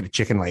in a bucket of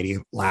chicken lady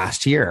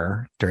last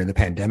year during the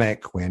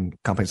pandemic when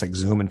companies like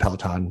Zoom and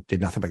Peloton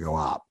did nothing but go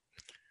up.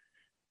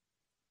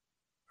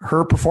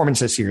 Her performance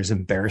this year is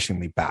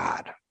embarrassingly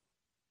bad.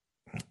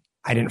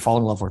 I didn't fall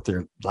in love with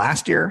her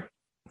last year.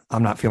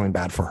 I'm not feeling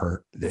bad for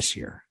her this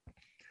year.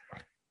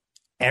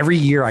 Every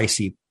year I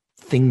see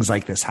things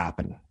like this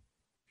happen.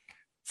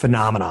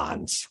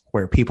 Phenomenons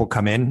where people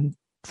come in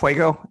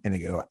Fuego and they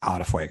go out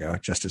of Fuego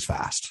just as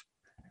fast.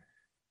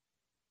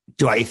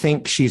 Do I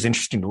think she's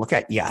interesting to look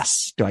at?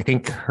 Yes. Do I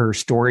think her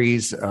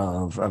stories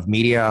of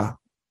media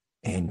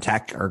and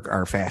tech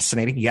are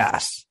fascinating?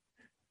 Yes.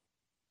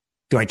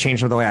 Do I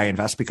change the way I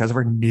invest because of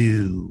her?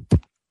 No.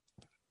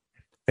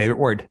 Favorite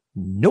word?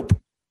 Nope.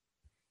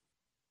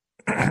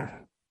 So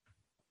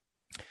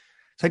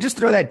I just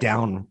throw that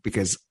down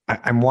because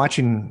I'm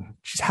watching,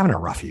 she's having a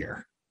rough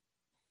year.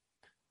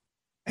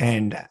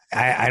 And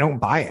I don't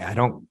buy it. I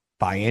don't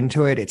buy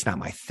into it. It's not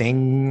my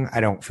thing. I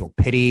don't feel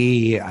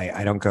pity.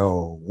 I don't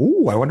go,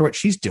 ooh, I wonder what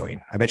she's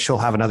doing. I bet she'll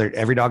have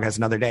every dog has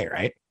another day,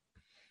 right?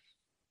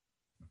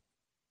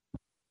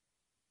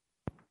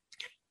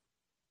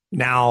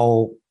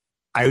 Now,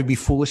 I would be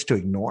foolish to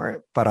ignore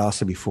it, but I'd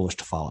also be foolish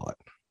to follow it.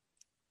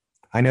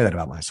 I know that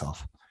about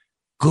myself.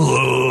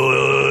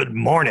 Good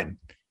morning.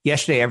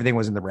 Yesterday, everything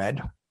was in the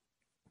red.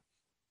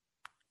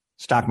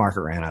 Stock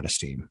market ran out of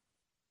steam.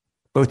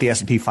 Both the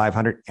S&P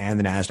 500 and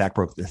the NASDAQ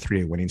broke their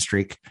 3-day winning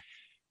streak,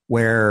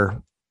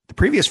 where the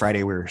previous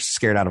Friday, we were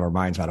scared out of our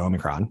minds about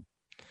Omicron.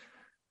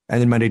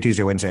 And then Monday,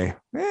 Tuesday, Wednesday,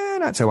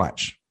 not so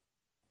much.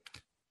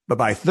 But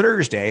by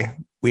Thursday,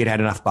 we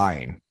had enough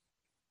buying.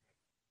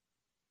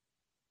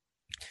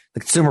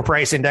 The consumer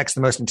price index,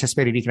 the most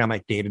anticipated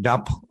economic data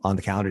dump on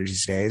the calendar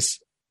these days,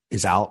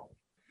 is out.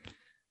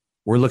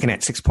 We're looking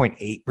at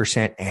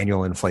 6.8%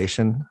 annual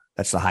inflation.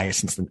 That's the highest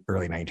since the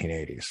early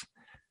 1980s.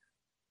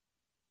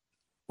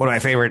 One of my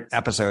favorite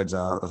episodes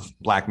of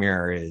Black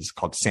Mirror is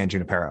called San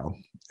Junipero,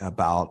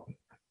 about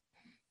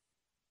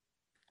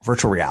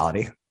virtual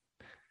reality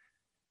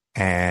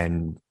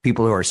and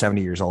people who are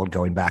 70 years old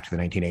going back to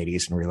the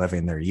 1980s and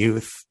reliving their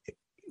youth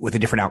with a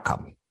different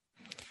outcome.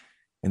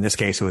 In this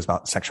case, it was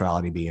about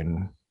sexuality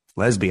being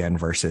lesbian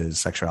versus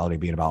sexuality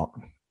being about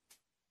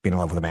being in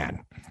love with a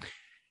man.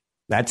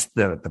 That's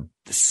the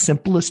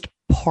simplest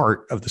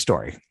part of the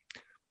story.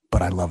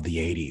 But I love the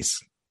 80s,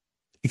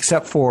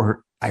 except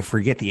for I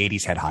forget the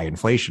 80s had high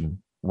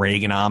inflation,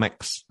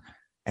 Reaganomics,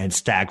 and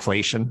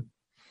stagflation.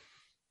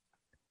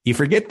 You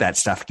forget that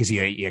stuff because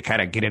you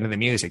kind of get into the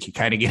music. You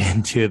kind of get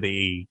into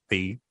the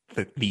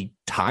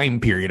time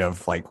period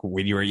of like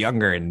when you were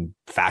younger and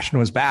fashion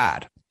was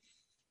bad.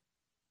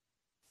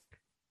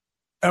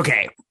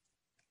 Okay,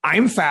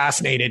 I'm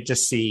fascinated to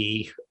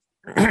see,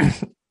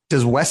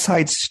 does West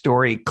Side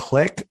Story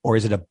click or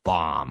is it a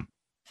bomb?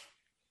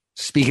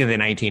 Speaking of the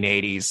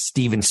 1980s,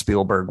 Steven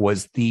Spielberg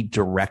was the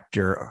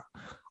director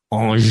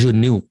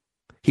ingenue.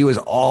 He was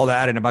all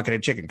that in a bucket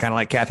of chicken, kind of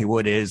like Cathie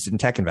Wood is in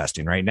tech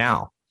investing right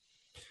now.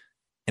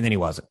 And then he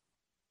wasn't.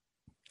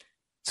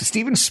 So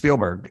Steven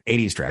Spielberg,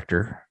 80s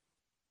director,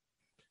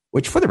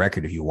 which for the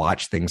record, if you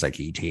watch things like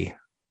E.T.,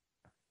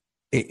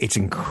 it's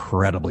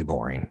incredibly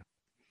boring.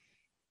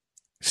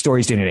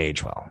 Stories didn't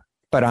age well,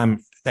 but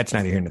that's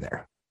neither here nor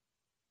there.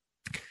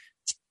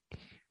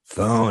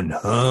 Phone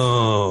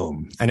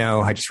home. I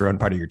know I just ruined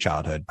part of your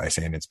childhood by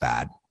saying it's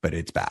bad, but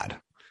it's bad.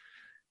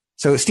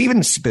 So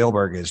Steven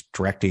Spielberg is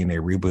directing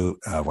a reboot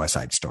of West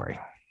Side Story.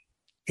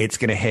 It's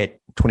going to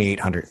hit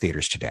 2,800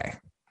 theaters today.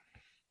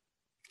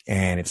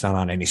 And it's not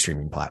on any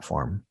streaming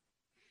platform.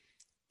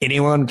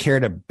 Anyone care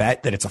to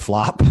bet that it's a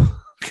flop?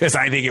 Because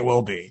I think it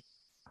will be.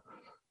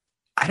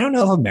 I don't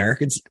know if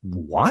Americans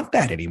want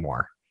that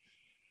anymore.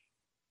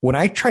 When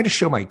I try to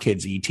show my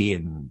kids E.T.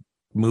 and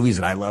movies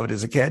that I loved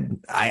as a kid,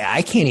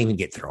 I can't even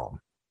get through them.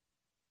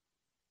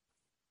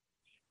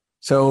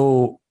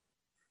 So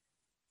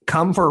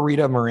come for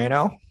Rita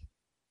Moreno?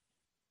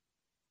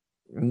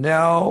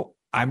 No,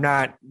 I'm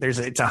not.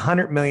 It's a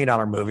 $100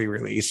 million movie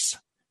release.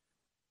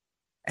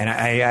 And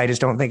I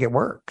just don't think it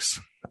works.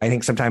 I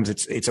think sometimes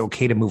it's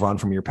okay to move on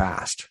from your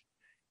past.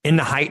 In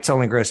the Heights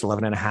only grossed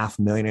 $11.5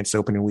 million its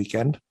opening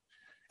weekend.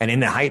 And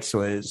In the Heights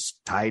was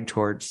tied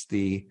towards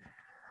the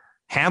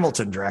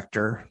Hamilton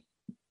director.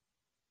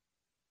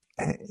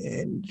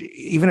 And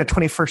even a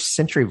 21st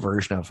century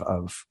version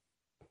of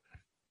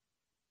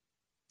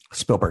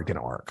Spielberg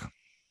didn't work.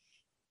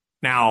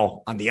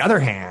 Now, on the other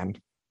hand,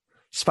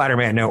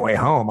 Spider-Man No Way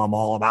Home, I'm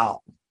all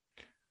about.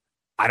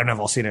 I don't know if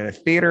I'll see it in a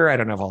theater. I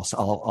don't know if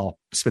I'll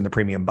spend the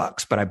premium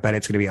bucks, but I bet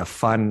it's going to be a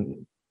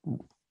fun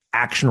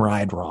action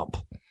ride romp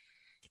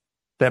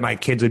that my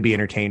kids would be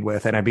entertained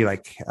with. And I'd be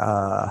like,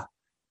 I'll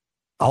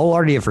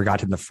already have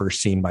forgotten the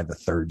first scene by the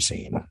third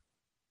scene.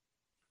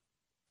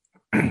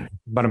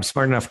 But I'm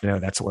smart enough to know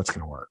that's what's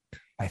going to work,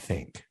 I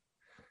think.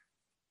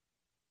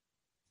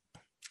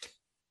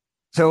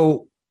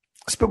 So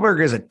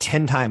Spielberg is a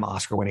 10-time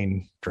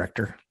Oscar-winning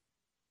director.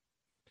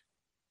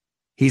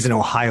 He's an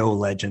Ohio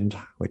legend,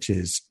 which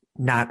is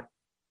not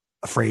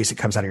a phrase that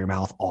comes out of your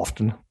mouth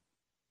often.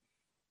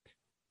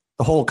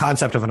 The whole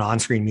concept of an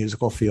on-screen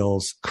musical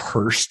feels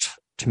cursed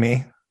to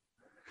me.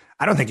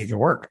 I don't think it can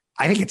work.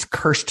 I think it's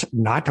cursed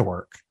not to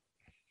work.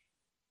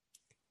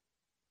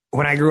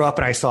 When I grew up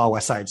and I saw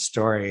West Side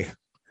Story,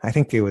 I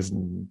think it was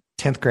in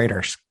 10th grade,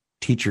 our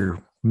teacher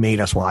made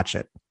us watch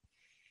it.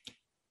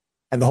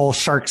 And the whole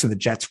Sharks and the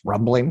Jets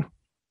rumbling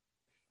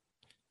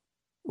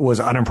was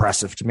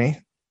unimpressive to me.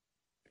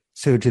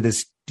 So to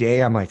this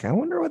day, I'm like, I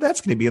wonder what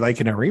that's going to be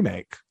like in a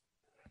remake.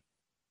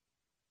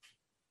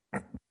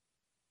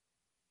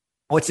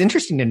 What's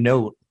interesting to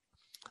note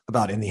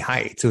about In the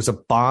Heights, it was a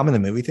bomb in the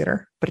movie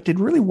theater, but it did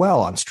really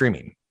well on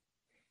streaming.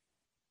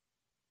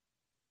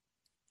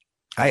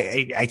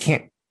 I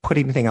can't put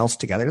anything else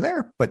together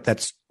there, but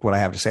that's what I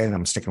have to say, and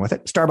I'm sticking with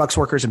it. Starbucks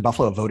workers in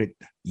Buffalo voted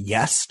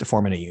yes to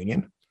forming a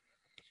union.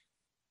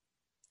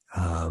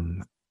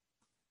 I'm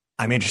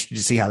interested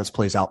to see how this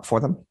plays out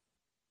for them.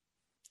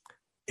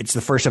 It's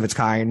the first of its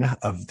kind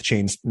of the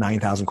chain's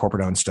 9,000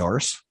 corporate-owned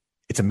stores.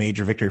 It's a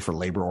major victory for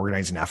labor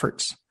organizing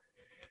efforts.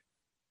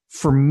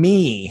 For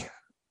me,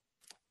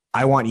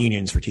 I want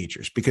unions for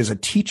teachers because a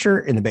teacher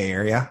in the Bay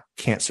Area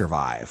can't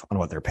survive on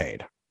what they're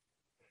paid.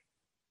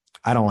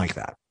 I don't like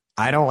that.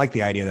 I don't like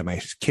the idea that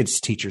my kids'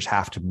 teachers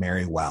have to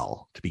marry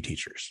well to be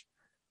teachers.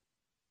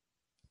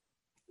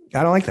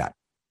 I don't like that.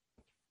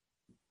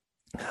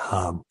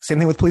 Same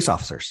thing with police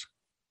officers.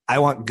 I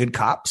want good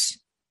cops.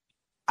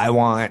 I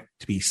want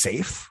to be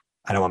safe.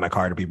 I don't want my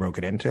car to be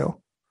broken into.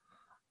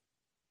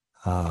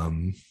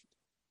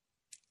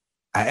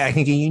 I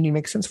think a union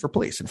makes sense for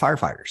police and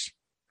firefighters.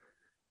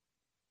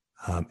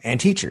 And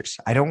teachers.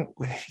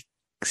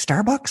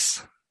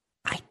 Starbucks?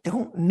 I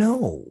don't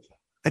know.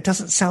 That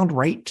doesn't sound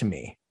right to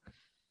me.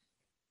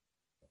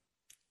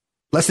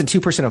 Less than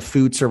 2% of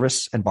food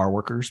service and bar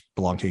workers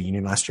belonged to a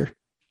union last year.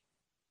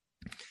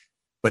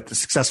 But the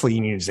successful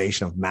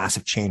unionization of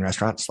massive chain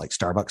restaurants like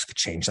Starbucks could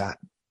change that.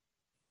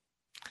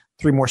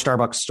 3 more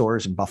Starbucks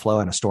stores in Buffalo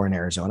and a store in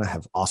Arizona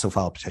have also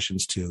filed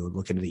petitions to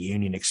look into the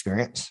union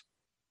experience.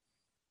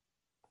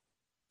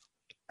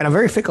 And I'm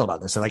very fickle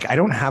about this. I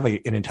don't have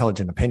an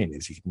intelligent opinion,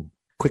 as you can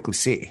quickly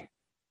see.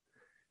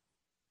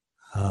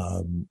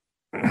 When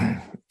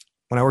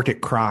I worked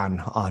at Kron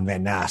on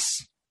Van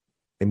Ness,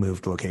 they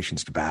moved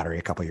locations to Battery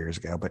a couple of years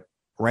ago. But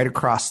right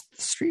across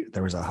the street,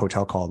 there was a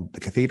hotel called the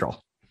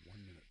Cathedral.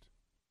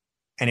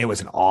 And it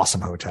was an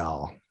awesome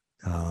hotel.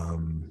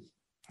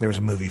 There was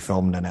a movie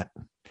filmed in it.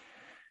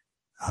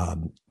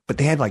 But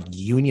they had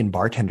union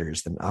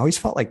bartenders. And I always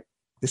felt like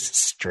this is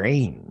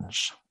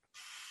strange.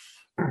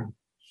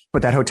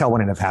 But that hotel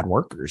wouldn't have had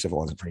workers if it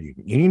wasn't for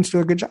unions. Unions do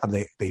a good job.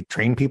 They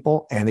train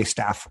people and they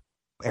staff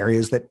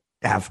areas that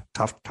have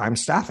tough time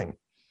staffing.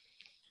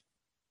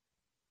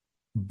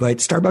 But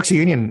Starbucks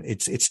union,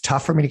 it's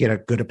tough for me to get a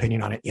good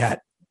opinion on it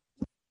yet.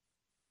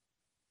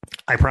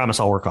 I promise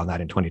I'll work on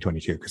that in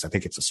 2022 because I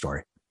think it's a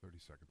story. 30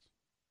 seconds.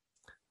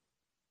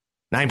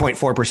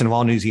 9.4% of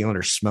all New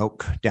Zealanders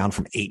smoke, down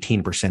from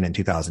 18% in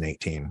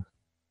 2018.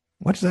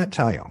 What does that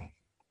tell you?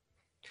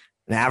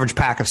 An average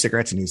pack of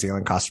cigarettes in New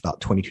Zealand costs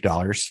about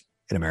 $22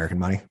 in American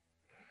money.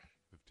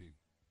 15.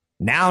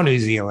 Now New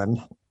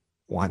Zealand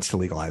wants to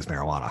legalize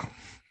marijuana.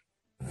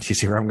 Do you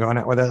see where I'm going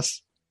at with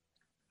this?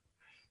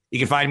 You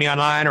can find me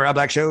online at Rob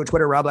Black Show,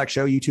 Twitter, Rob Black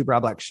Show, YouTube,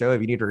 Rob Black Show.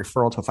 If you need a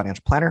referral to a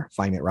financial planner,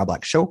 find me at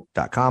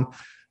robblackshow.com.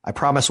 I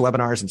promise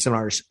webinars and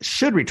seminars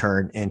should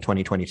return in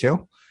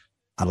 2022.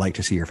 I'd like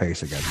to see your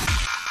face again.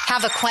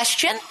 Have a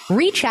question?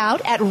 Reach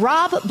out at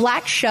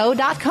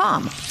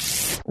robblackshow.com.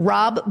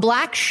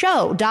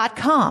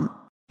 robblackshow.com.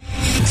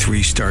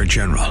 3-star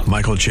General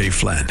Michael J.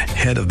 Flynn,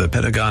 head of the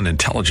Pentagon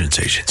Intelligence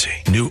Agency,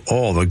 knew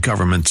all the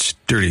government's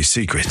dirty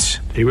secrets.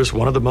 He was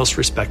one of the most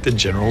respected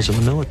generals in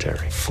the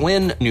military.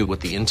 Flynn knew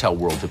what the intel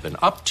world had been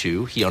up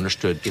to. He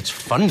understood its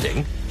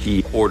funding.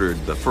 He ordered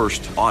the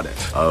first audit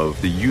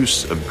of the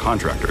use of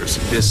contractors.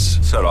 This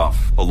set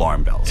off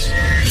alarm bells.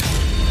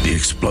 The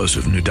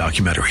explosive new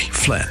documentary,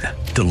 Flynn,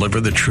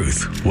 Deliver the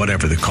Truth,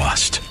 Whatever the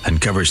Cost,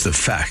 uncovers the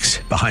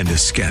facts behind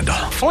this scandal.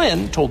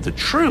 Flynn told the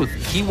truth.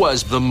 He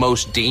was the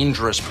most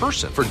dangerous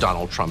person for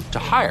Donald Trump to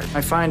hire.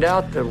 I find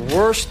out the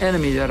worst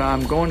enemy that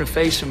I'm going to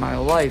face in my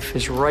life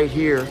is right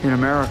here in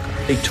America.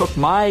 They took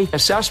my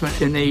assessment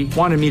and they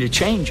wanted me to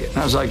change it. And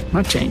I was like, I'm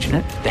not changing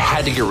it. They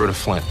had to get rid of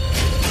Flynn.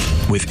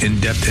 With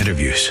in-depth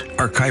interviews,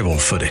 archival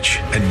footage,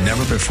 and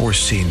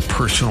never-before-seen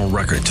personal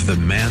records of the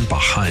man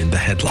behind the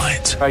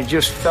headlines. I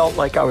just felt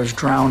like I was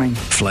drowning.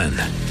 Flynn,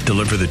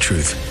 Deliver the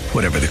Truth,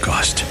 Whatever the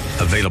Cost.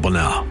 Available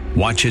now.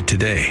 Watch it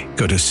today.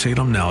 Go to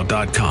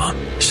salemnow.com.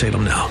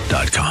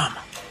 salemnow.com.